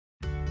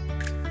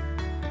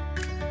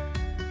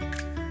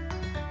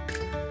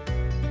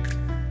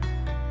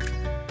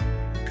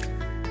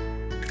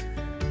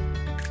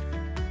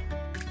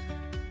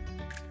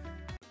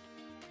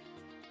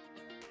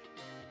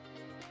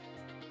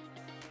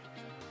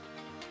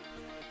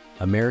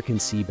American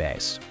sea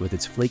bass, with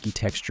its flaky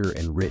texture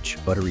and rich,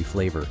 buttery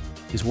flavor,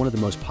 is one of the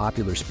most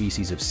popular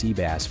species of sea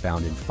bass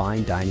found in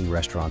fine dining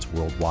restaurants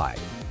worldwide.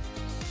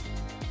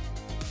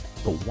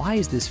 But why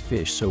is this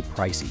fish so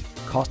pricey,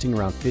 costing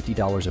around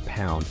 $50 a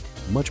pound,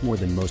 much more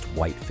than most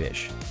white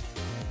fish?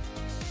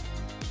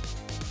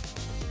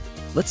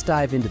 Let's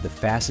dive into the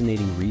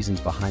fascinating reasons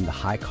behind the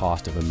high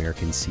cost of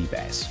American sea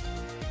bass.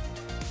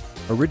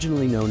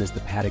 Originally known as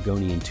the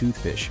Patagonian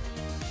toothfish,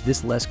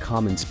 this less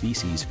common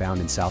species found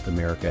in South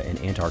America and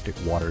Antarctic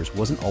waters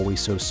wasn't always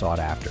so sought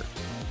after.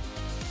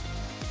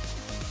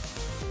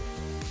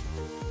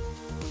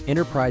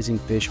 Enterprising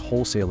fish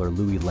wholesaler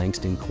Louis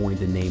Langston coined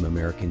the name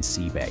American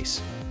sea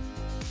bass.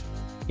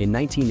 In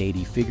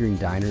 1980, figuring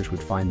diners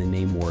would find the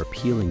name more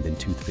appealing than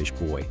Toothfish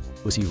Boy.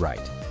 Was he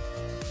right?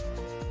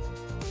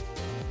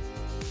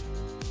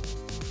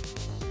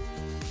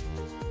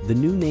 The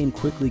new name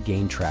quickly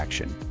gained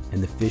traction,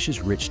 and the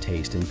fish's rich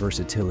taste and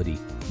versatility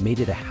made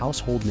it a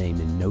household name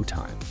in no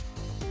time.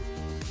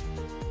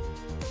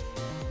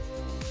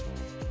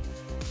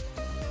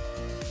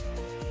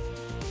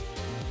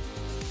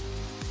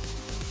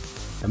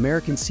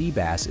 American sea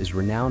bass is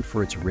renowned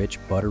for its rich,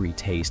 buttery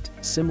taste,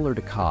 similar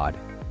to cod,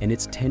 and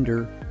its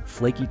tender,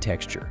 flaky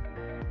texture.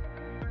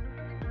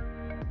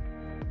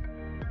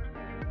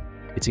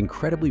 It's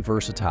incredibly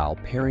versatile,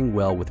 pairing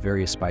well with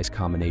various spice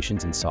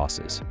combinations and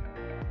sauces.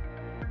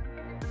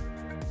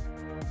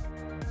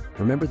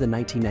 Remember the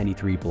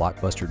 1993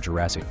 blockbuster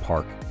Jurassic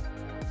Park?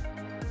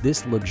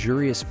 This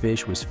luxurious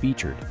fish was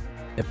featured,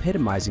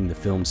 epitomizing the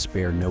film's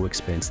spare no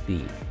expense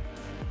theme.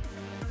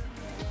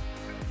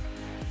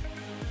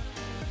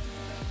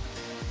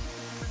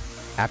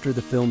 After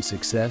the film's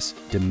success,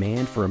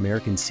 demand for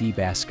American sea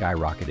bass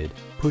skyrocketed,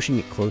 pushing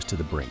it close to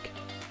the brink.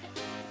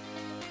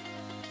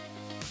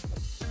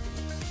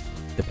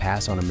 The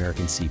Pass on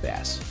American Sea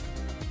Bass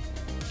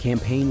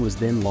campaign was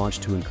then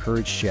launched to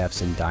encourage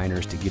chefs and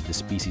diners to give the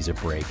species a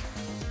break,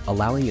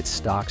 allowing its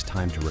stocks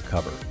time to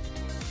recover.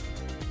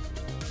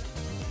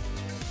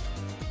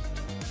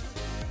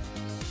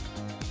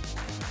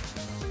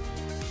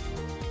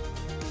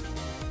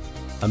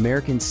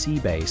 American sea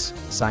bass,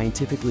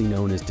 scientifically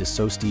known as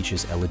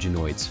Disosticius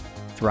eleginoides,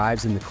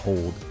 thrives in the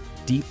cold,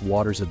 deep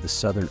waters of the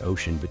Southern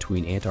Ocean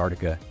between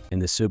Antarctica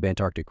and the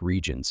subantarctic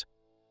regions.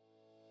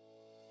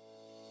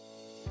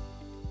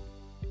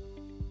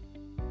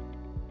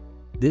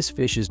 This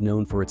fish is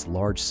known for its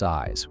large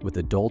size, with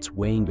adults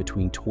weighing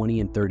between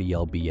 20 and 30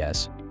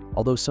 lbs,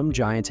 although some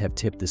giants have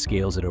tipped the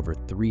scales at over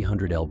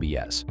 300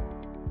 lbs.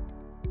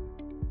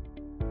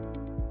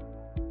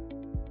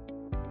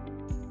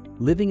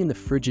 Living in the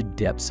frigid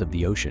depths of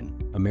the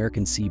ocean,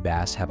 American sea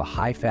bass have a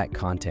high fat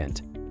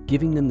content,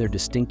 giving them their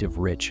distinctive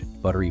rich,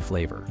 buttery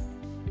flavor.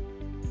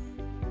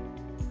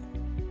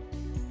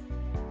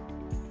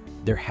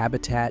 Their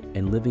habitat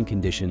and living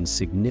conditions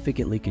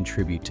significantly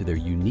contribute to their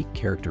unique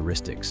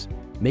characteristics,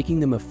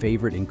 making them a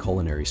favorite in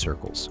culinary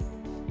circles.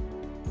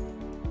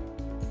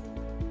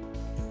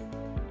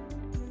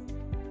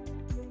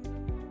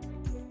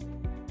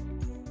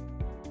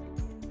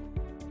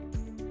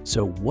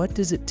 So what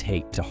does it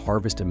take to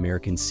harvest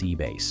American sea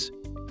bass?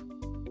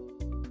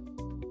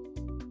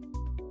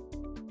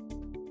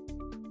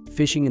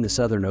 Fishing in the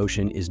Southern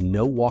Ocean is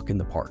no walk in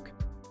the park.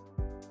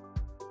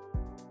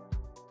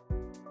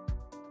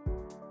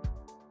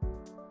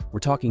 We're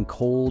talking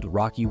cold,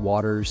 rocky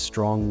waters,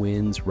 strong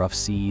winds, rough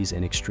seas,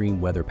 and extreme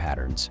weather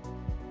patterns.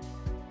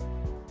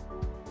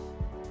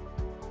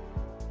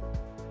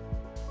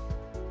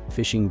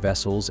 Fishing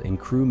vessels and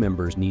crew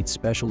members need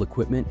special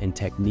equipment and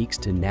techniques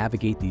to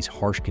navigate these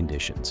harsh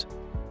conditions.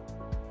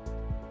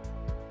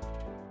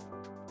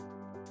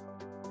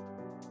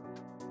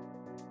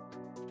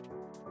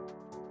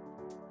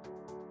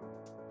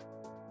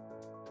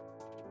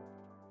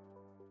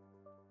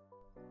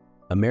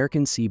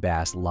 American sea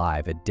bass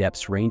live at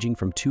depths ranging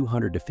from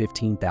 200 to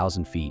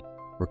 15,000 feet,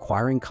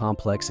 requiring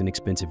complex and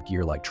expensive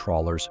gear like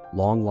trawlers,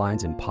 long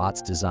lines, and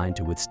pots designed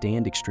to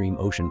withstand extreme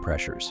ocean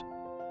pressures.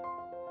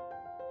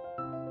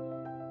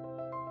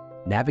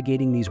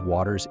 Navigating these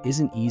waters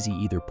isn't easy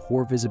either.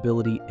 Poor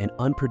visibility and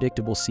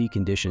unpredictable sea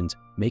conditions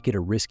make it a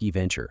risky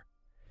venture.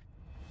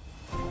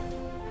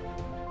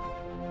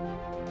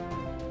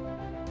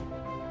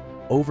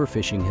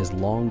 Overfishing has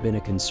long been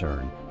a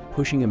concern,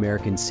 pushing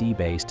American sea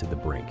bass to the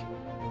brink.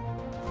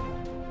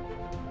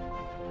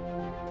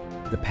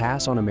 The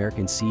Pass on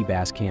American Sea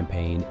Bass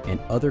campaign and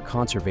other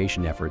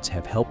conservation efforts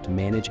have helped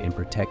manage and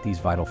protect these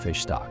vital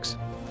fish stocks.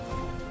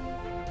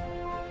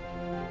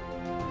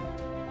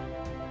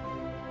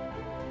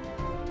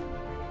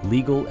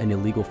 Legal and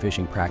illegal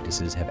fishing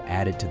practices have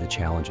added to the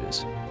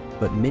challenges,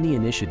 but many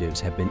initiatives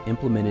have been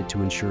implemented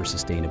to ensure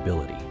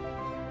sustainability.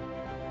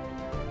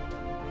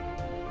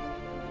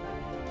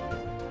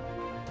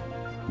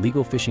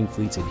 Legal fishing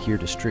fleets adhere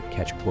to strict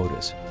catch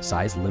quotas,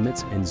 size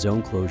limits, and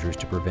zone closures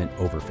to prevent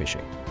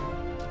overfishing.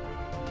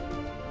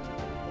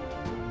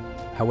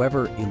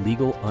 However,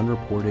 illegal,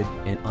 unreported,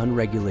 and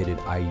unregulated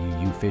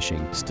IUU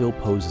fishing still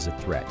poses a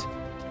threat.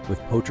 with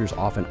poachers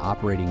often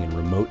operating in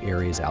remote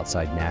areas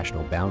outside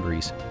national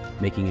boundaries,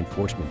 making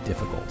enforcement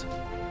difficult.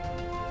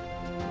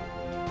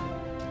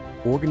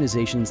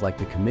 Organizations like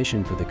the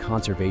Commission for the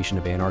Conservation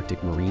of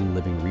Antarctic Marine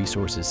Living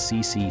Resources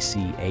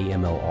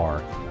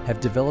 (CCCAMLR) have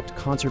developed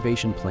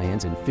conservation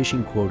plans and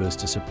fishing quotas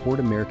to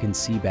support American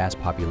sea bass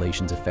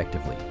populations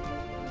effectively.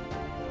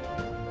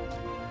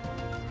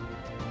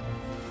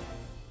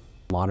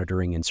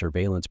 Monitoring and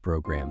surveillance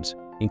programs,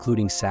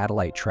 including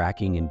satellite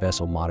tracking and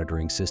vessel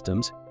monitoring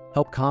systems,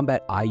 help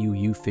combat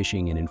IUU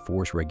fishing and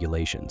enforce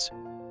regulations.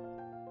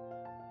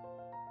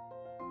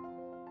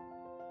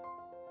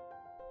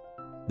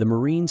 The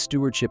Marine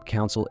Stewardship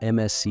Council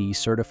 (MSC)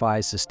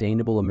 certifies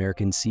sustainable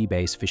American sea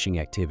bass fishing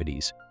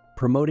activities,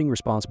 promoting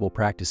responsible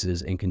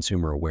practices and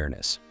consumer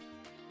awareness.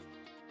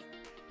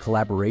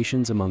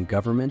 Collaborations among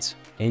governments,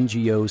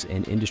 NGOs,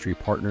 and industry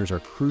partners are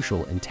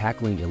crucial in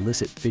tackling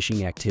illicit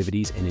fishing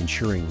activities and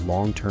ensuring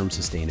long-term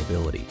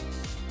sustainability.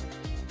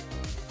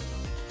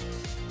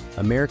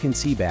 American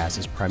sea bass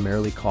is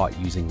primarily caught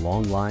using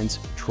long lines,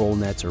 troll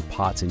nets, or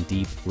pots in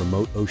deep,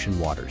 remote ocean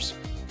waters.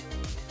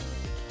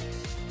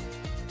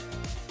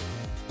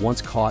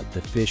 Once caught,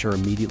 the fish are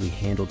immediately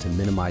handled to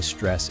minimize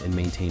stress and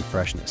maintain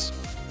freshness.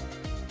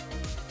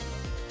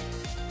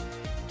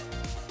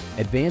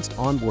 Advanced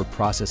onboard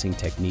processing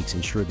techniques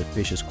ensure the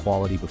fish's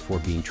quality before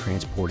being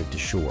transported to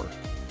shore.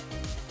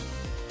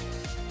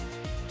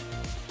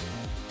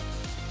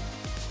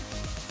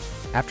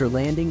 After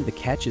landing, the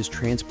catch is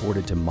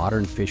transported to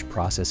modern fish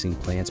processing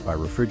plants by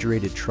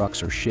refrigerated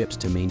trucks or ships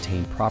to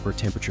maintain proper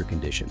temperature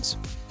conditions.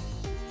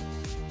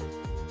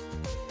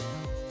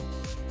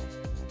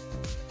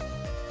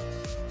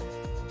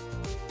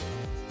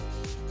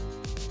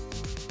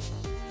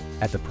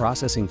 At the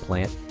processing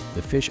plant,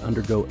 the fish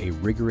undergo a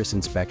rigorous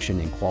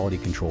inspection and quality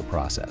control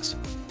process.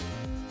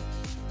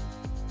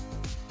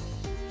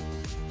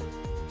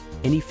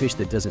 Any fish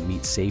that doesn't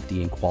meet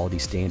safety and quality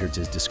standards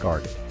is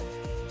discarded.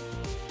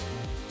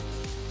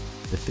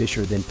 The fish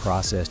are then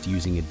processed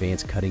using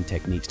advanced cutting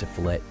techniques to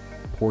fillet,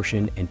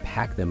 portion, and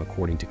pack them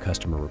according to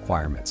customer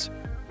requirements.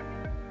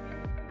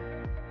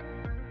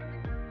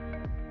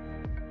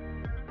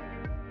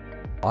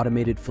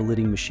 Automated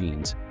filleting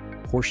machines,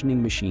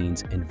 portioning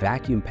machines, and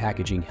vacuum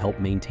packaging help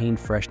maintain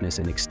freshness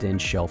and extend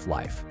shelf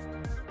life.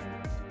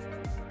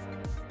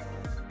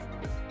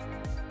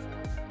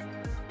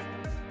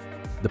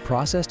 The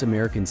processed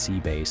American sea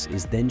bass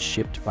is then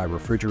shipped by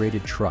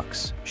refrigerated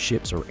trucks,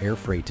 ships, or air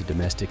freight to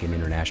domestic and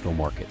international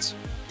markets.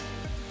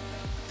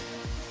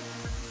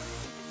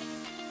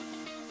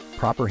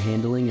 Proper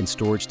handling and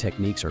storage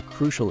techniques are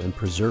crucial in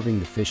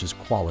preserving the fish's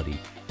quality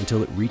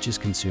until it reaches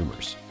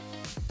consumers.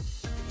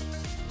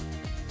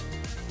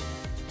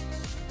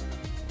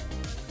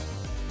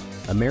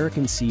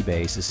 American sea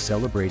bass is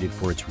celebrated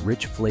for its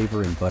rich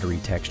flavor and buttery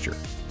texture,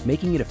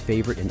 making it a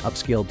favorite in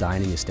upscale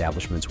dining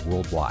establishments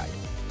worldwide.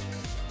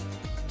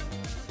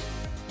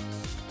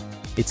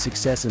 Its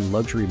success in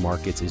luxury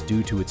markets is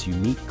due to its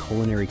unique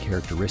culinary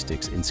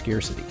characteristics and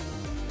scarcity.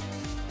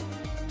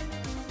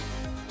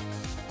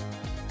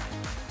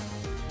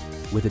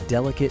 With a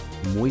delicate,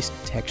 moist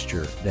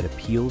texture that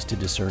appeals to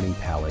discerning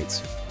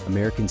palates,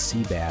 American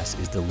sea bass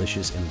is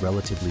delicious and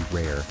relatively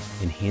rare,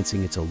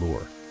 enhancing its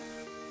allure.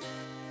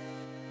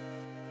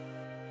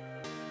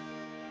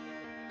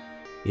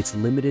 Its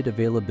limited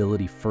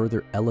availability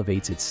further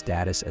elevates its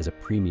status as a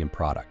premium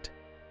product.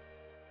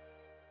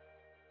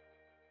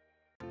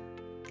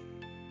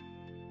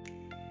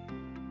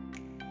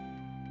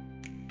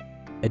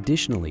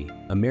 Additionally,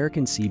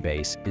 American sea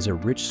bass is a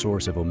rich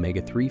source of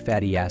omega-3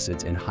 fatty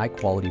acids and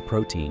high-quality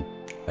protein,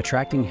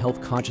 attracting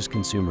health-conscious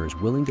consumers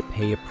willing to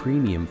pay a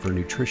premium for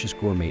nutritious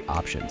gourmet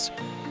options.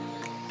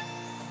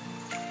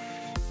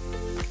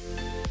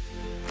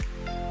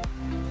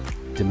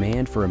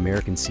 Demand for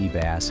American sea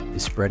bass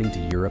is spreading to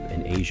Europe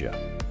and Asia,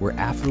 where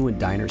affluent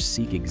diners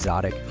seek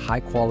exotic,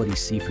 high-quality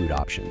seafood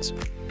options.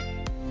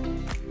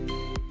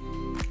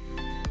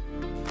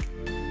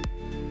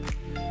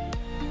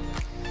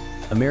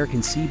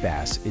 American sea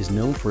bass is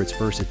known for its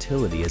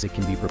versatility as it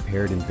can be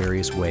prepared in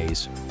various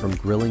ways, from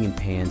grilling and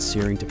pan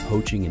searing to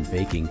poaching and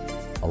baking,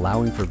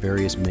 allowing for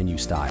various menu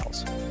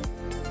styles.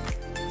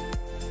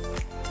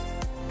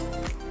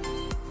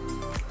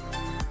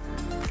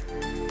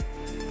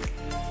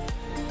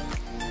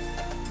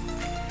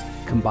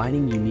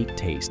 Combining unique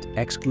taste,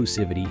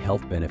 exclusivity,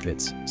 health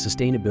benefits,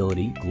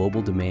 sustainability,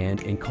 global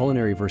demand, and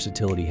culinary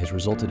versatility has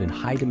resulted in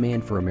high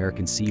demand for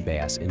American sea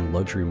bass in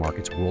luxury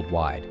markets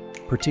worldwide,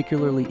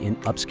 particularly in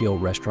upscale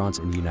restaurants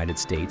in the United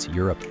States,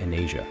 Europe, and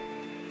Asia.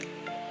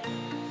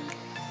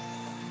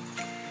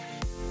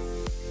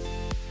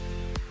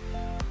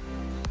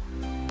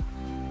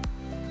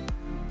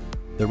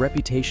 The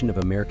reputation of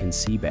American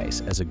sea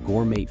bass as a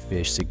gourmet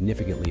fish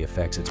significantly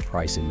affects its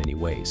price in many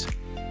ways.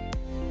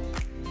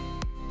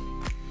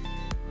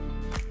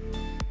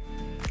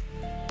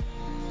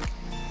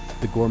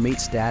 The gourmet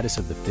status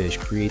of the fish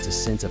creates a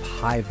sense of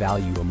high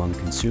value among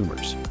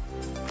consumers.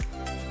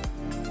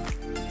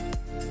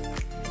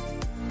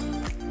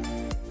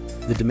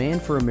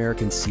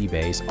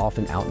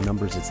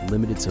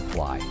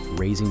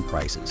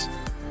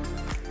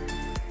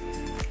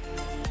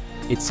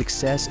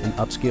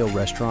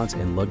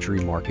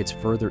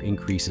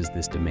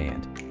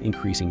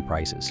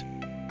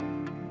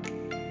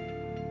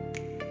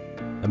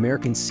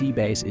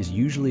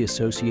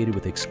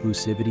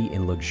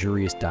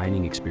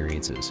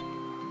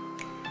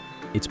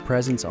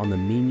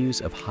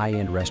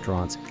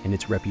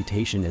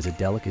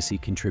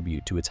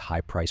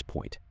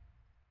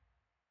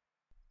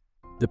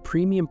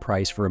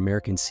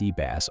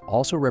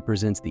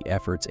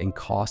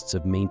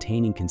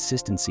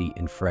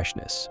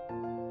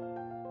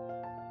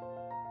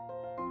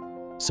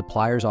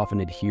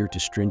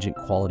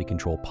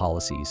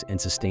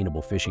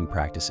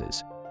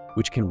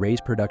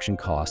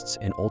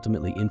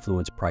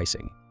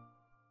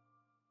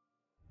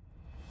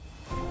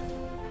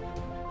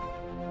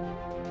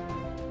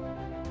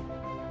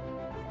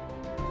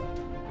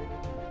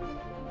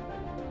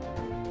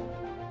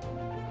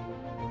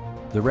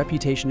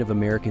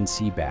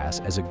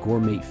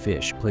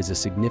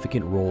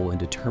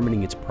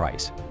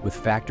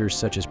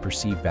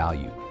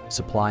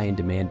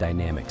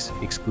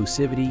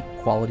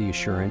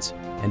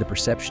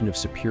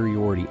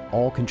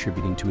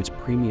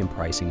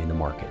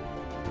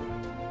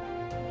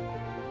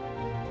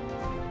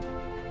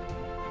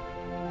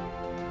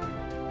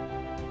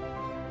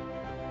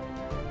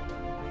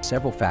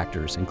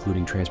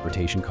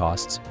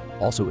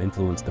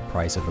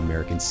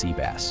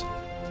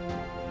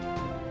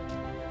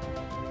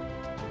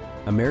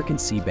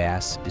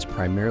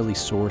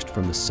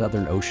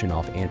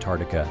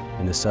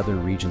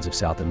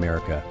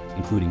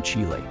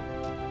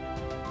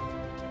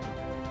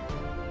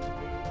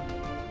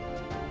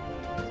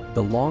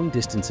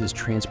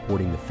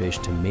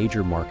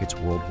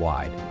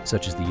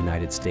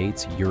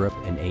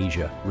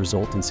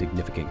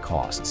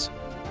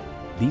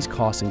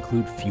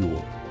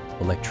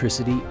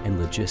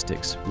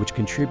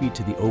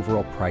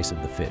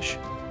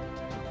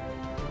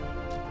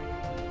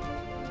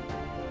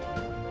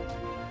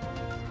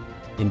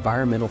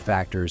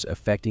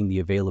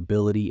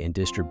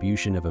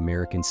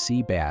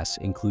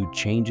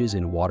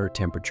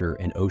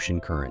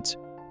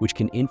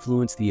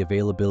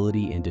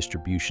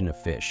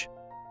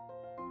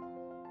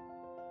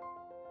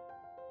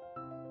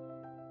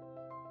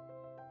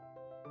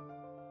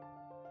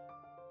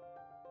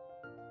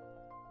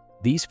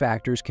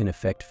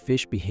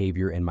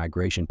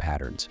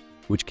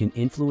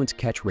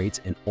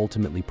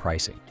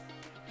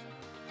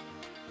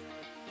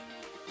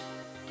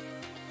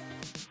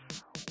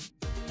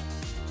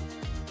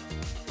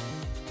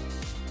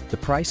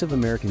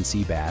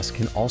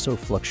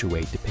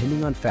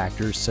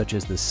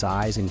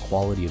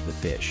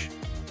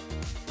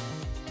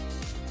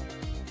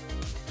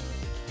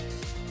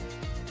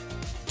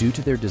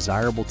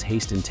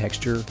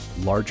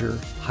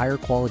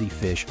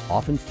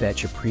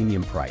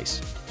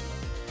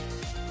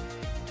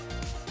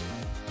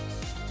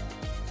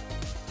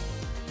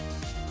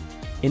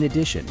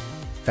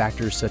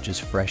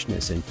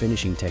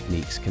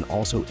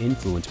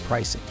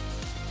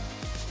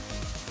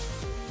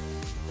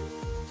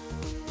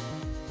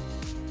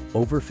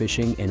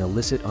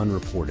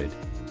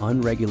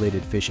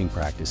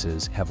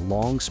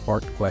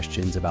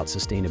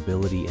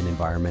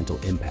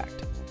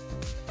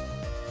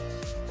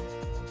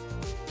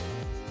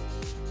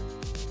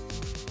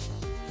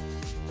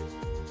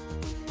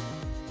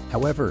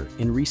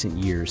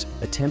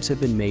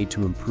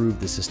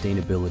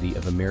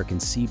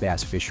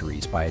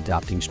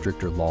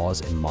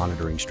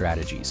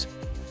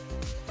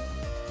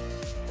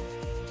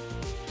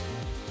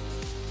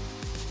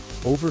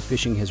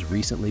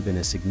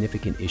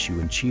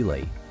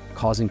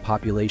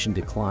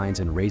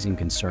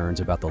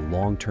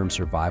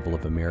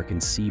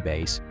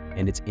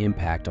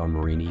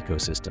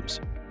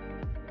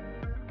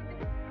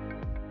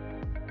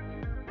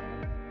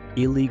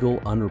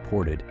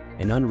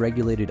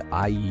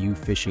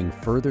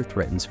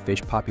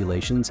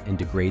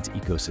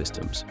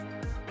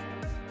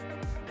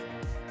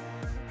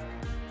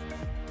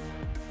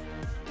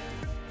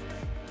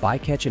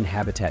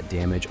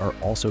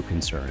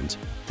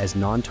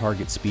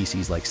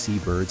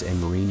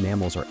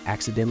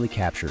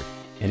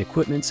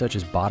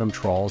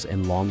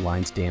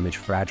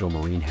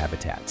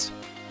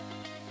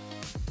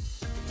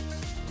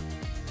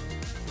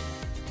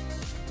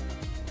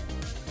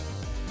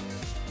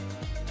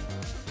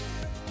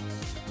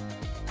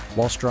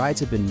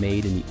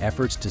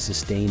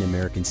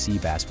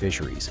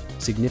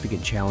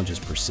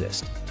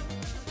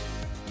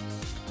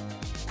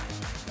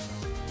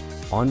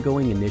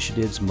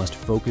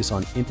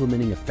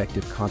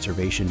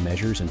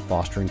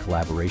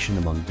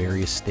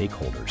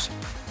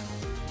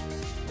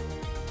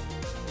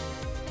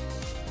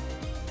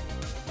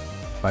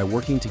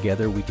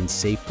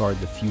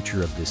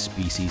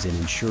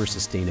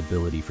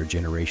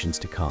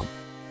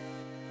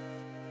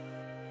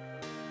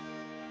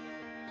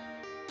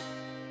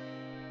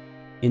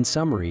 In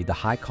summary, the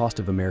high cost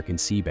of American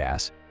sea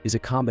bass is a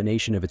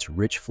combination of its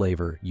rich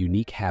flavor,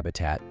 unique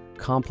habitat,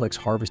 complex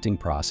harvesting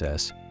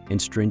process, and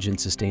stringent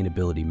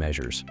sustainability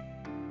measures.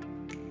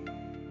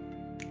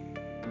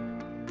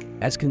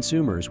 As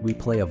consumers, we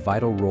play a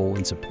vital role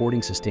in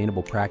supporting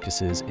sustainable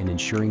practices and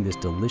ensuring this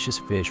delicious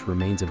fish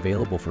remains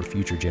available for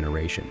future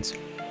generations.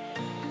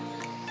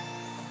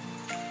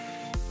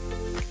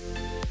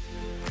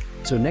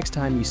 So next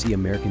time you see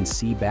American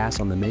sea bass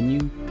on the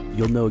menu,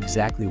 you'll know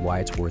exactly why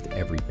it's worth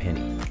every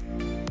penny.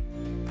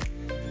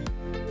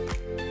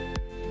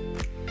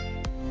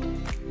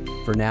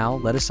 For now,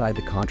 let aside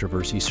the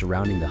controversy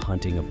surrounding the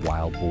hunting of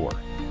wild boar.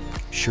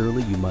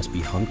 Surely you must be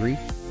hungry?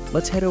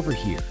 Let's head over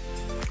here.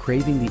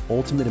 Craving the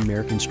ultimate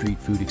American street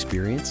food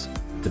experience?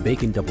 The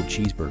bacon double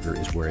cheeseburger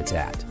is where it's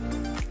at.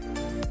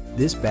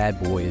 This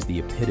bad boy is the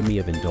epitome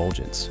of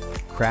indulgence,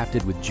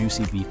 crafted with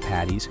juicy beef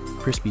patties,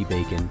 crispy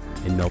bacon,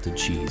 and melted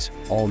cheese,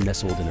 all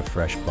nestled in a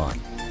fresh bun.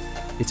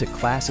 It's a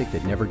classic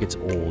that never gets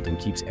old and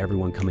keeps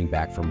everyone coming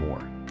back for more.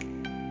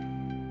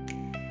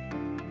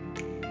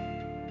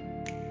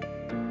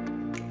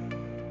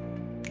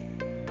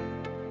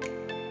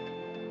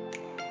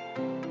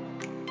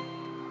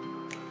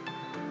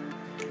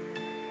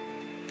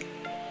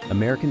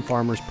 American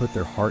farmers put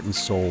their heart and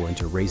soul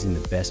into raising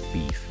the best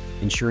beef,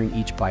 ensuring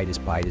each bite is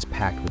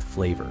packed with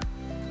flavor.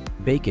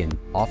 Bacon,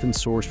 often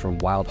sourced from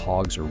wild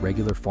hogs or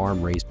regular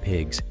farm-raised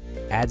pigs,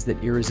 adds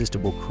that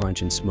irresistible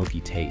crunch and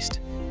smoky taste.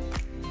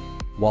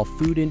 While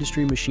food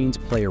industry machines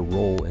play a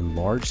role in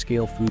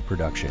large-scale food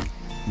production,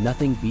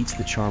 nothing beats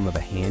the charm of a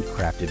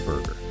handcrafted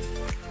burger.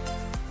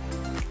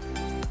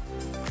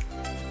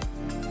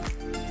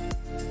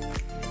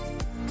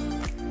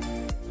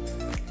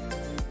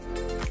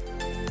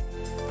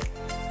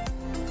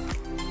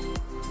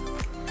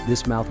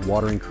 This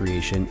mouth-watering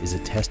creation is a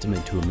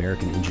testament to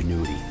American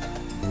ingenuity,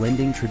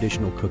 blending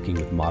traditional cooking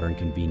with modern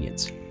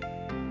convenience.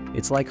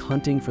 It's like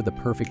hunting for the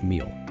perfect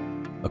meal,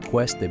 a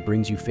quest that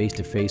brings you face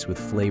to face with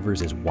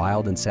flavors as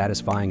wild and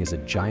satisfying as a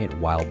giant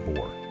wild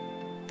boar.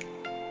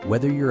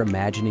 Whether you're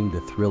imagining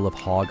the thrill of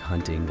hog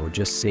hunting or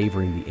just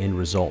savoring the end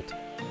result,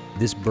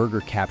 this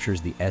burger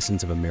captures the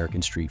essence of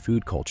American street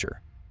food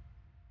culture.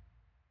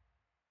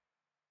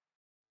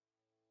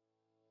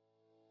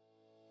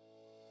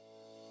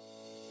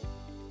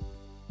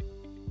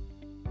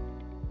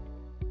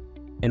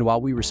 And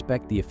while we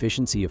respect the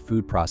efficiency of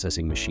food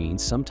processing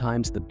machines,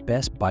 sometimes the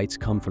best bites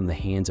come from the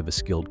hands of a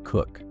skilled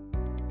cook.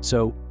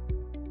 So,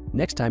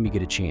 next time you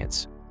get a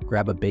chance,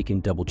 grab a bacon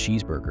double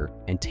cheeseburger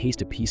and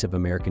taste a piece of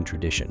American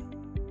tradition.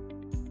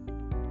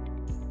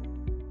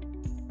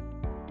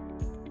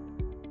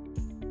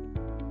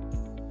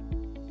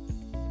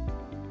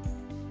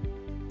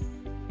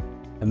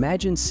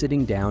 Imagine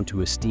sitting down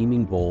to a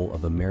steaming bowl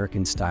of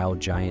American-style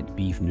giant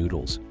beef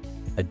noodles,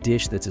 a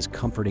dish that's as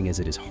comforting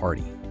as it is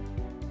hearty.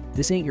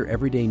 This ain't your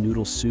everyday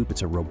noodle soup,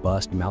 it's a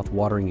robust,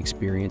 mouth-watering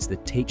experience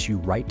that takes you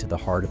right to the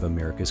heart of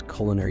America's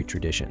culinary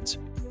traditions.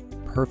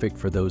 Perfect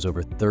for those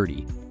over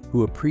 30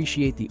 who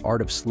appreciate the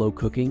art of slow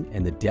cooking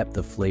and the depth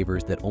of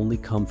flavors that only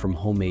come from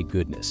homemade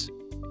goodness.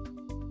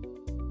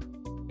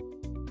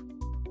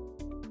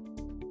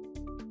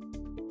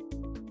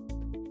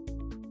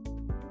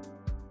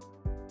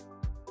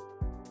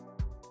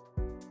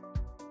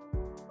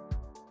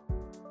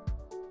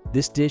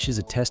 This dish is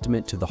a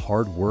testament to the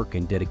hard work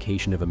and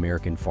dedication of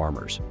American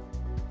farmers.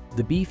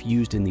 The beef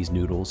used in these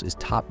noodles is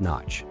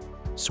top-notch,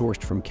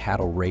 sourced from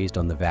cattle raised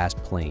on the vast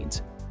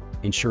plains,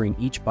 ensuring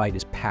each bite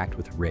is packed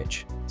with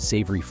rich,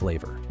 savory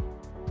flavor.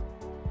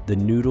 The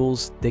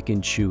noodles, thick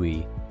and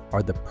chewy,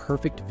 are the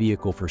perfect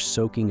vehicle for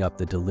soaking up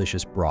the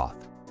delicious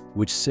broth,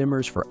 which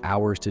simmers for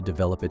hours to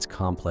develop its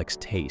complex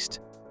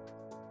taste.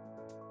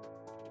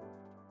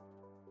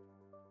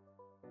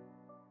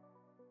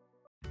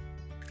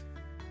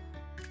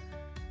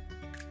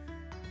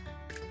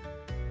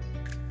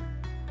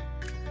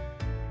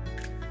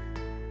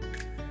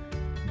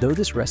 Though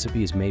this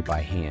recipe is made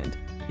by hand,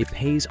 it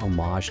pays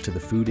homage to the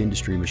food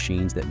industry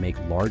machines that make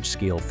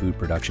large-scale food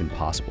production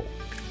possible.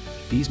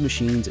 These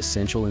machines,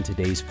 essential in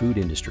today's food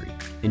industry,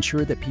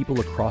 ensure that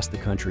people across the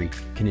country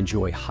can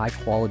enjoy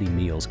high-quality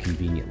meals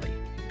conveniently.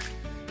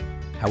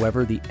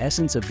 However, the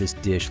essence of this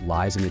dish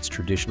lies in its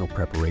traditional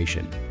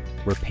preparation,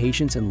 where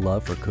patience and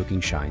love for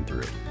cooking shine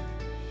through.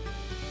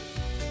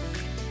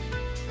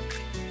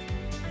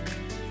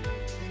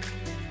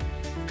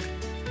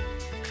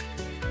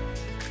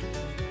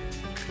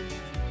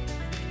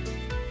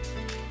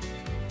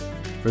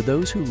 For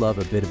those who love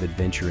a bit of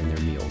adventure in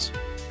their meals,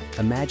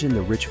 imagine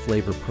the rich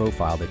flavor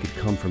profile that could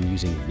come from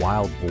using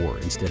wild boar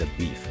instead of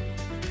beef.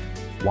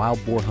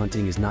 Wild boar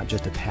hunting is not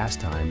just a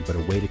pastime, but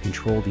a way to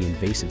control the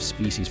invasive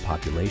species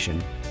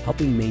population,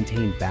 helping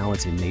maintain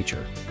balance in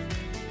nature.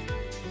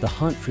 The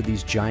hunt for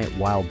these giant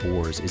wild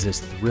boars is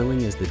as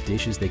thrilling as the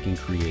dishes they can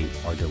create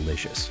are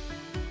delicious.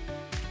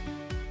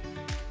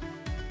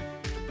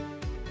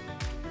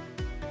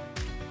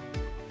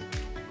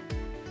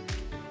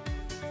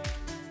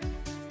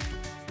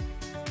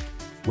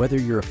 Whether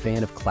you're a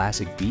fan of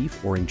classic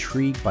beef or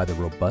intrigued by the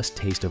robust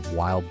taste of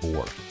wild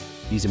boar,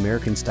 these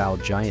American-style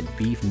giant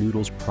beef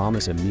noodles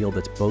promise a meal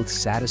that's both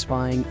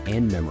satisfying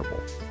and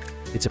memorable.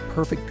 It's a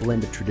perfect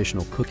blend of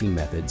traditional cooking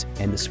methods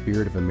and the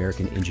spirit of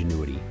American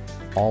ingenuity,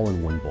 all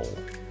in one bowl.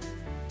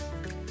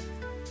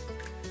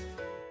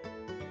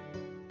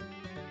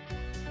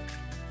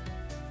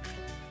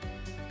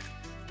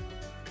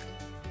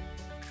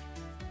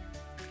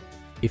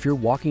 If you're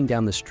walking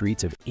down the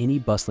streets of any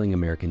bustling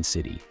American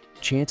city,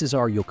 chances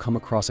are you'll come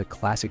across a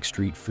classic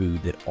street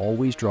food that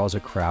always draws a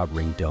crowd: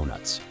 ring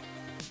donuts.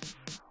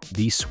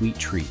 These sweet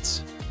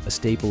treats, a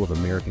staple of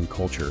American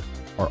culture,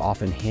 are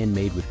often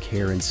handmade with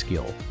care and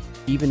skill,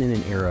 even in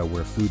an era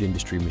where food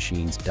industry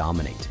machines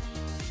dominate.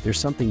 There's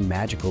something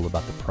magical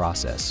about the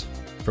process,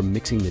 from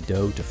mixing the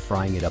dough to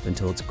frying it up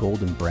until it's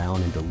golden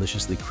brown and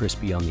deliciously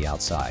crispy on the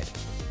outside.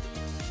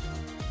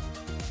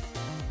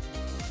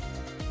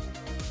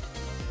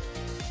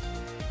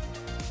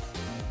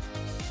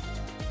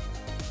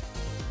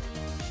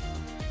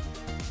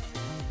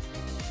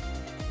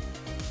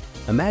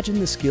 Imagine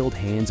the skilled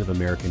hands of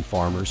American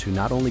farmers who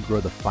not only grow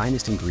the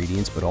finest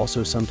ingredients but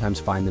also sometimes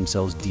find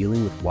themselves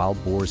dealing with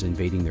wild boars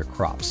invading their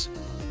crops.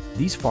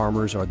 These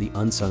farmers are the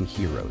unsung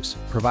heroes,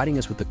 providing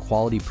us with the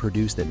quality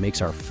produce that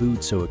makes our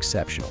food so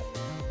exceptional.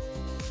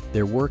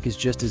 Their work is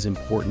just as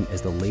important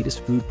as the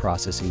latest food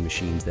processing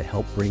machines that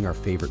help bring our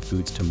favorite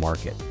foods to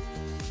market.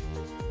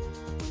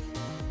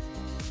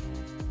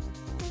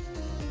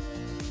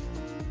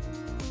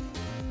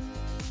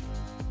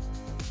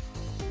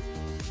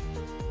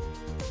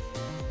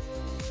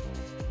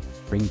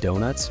 Ring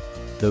donuts,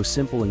 though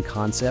simple in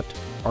concept,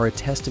 are a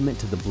testament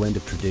to the blend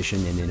of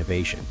tradition and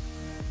innovation.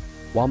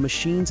 While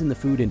machines in the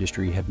food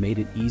industry have made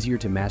it easier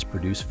to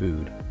mass-produce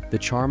food, the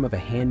charm of a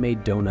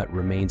handmade donut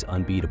remains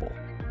unbeatable.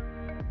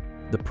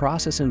 The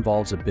process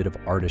involves a bit of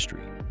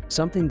artistry,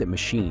 something that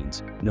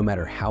machines, no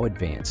matter how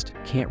advanced,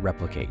 can't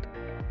replicate.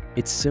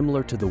 It's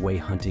similar to the way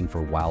hunting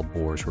for wild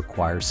boars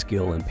requires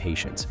skill and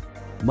patience,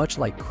 much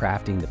like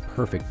crafting the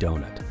perfect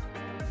donut.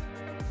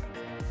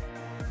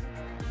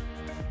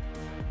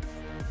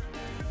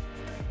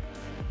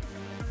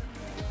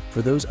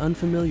 For those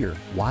unfamiliar,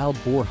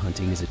 wild boar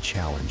hunting is a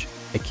challenge,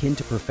 akin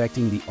to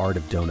perfecting the art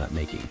of donut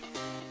making.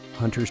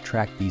 Hunters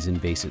track these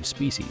invasive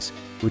species,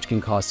 which can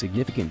cause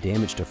significant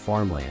damage to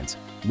farmlands,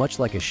 much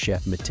like a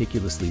chef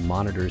meticulously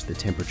monitors the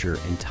temperature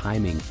and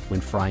timing when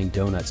frying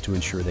donuts to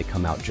ensure they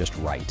come out just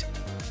right.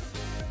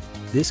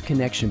 This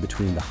connection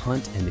between the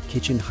hunt and the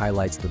kitchen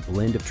highlights the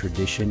blend of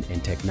tradition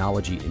and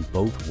technology in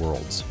both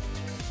worlds.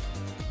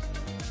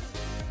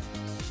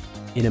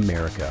 In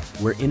America,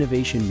 where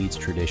innovation meets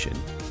tradition,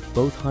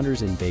 both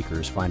hunters and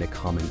bakers find a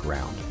common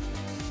ground.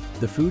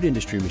 The food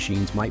industry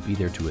machines might be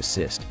there to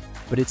assist,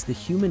 but it's the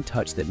human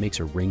touch that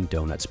makes a ring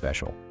donut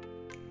special.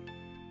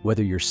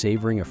 Whether you're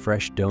savoring a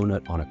fresh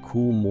donut on a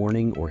cool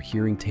morning or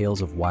hearing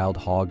tales of wild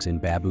hogs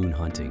and baboon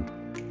hunting,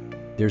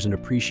 there's an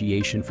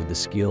appreciation for the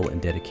skill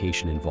and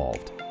dedication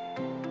involved.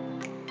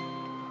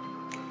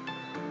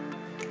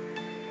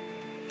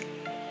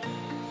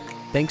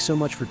 Thanks so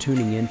much for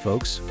tuning in,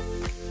 folks.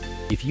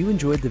 If you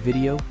enjoyed the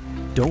video,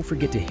 don't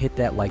forget to hit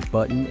that like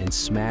button and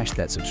smash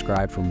that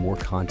subscribe for more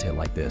content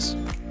like this.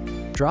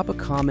 Drop a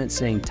comment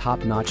saying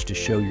top notch to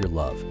show your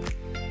love.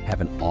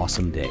 Have an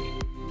awesome day.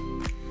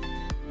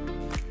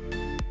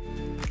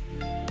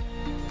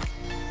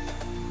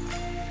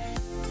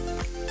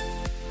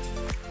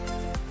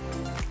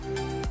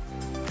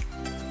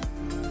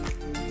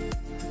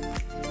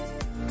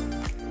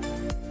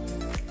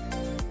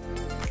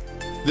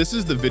 This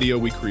is the video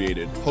we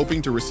created,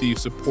 hoping to receive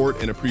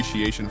support and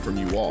appreciation from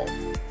you all.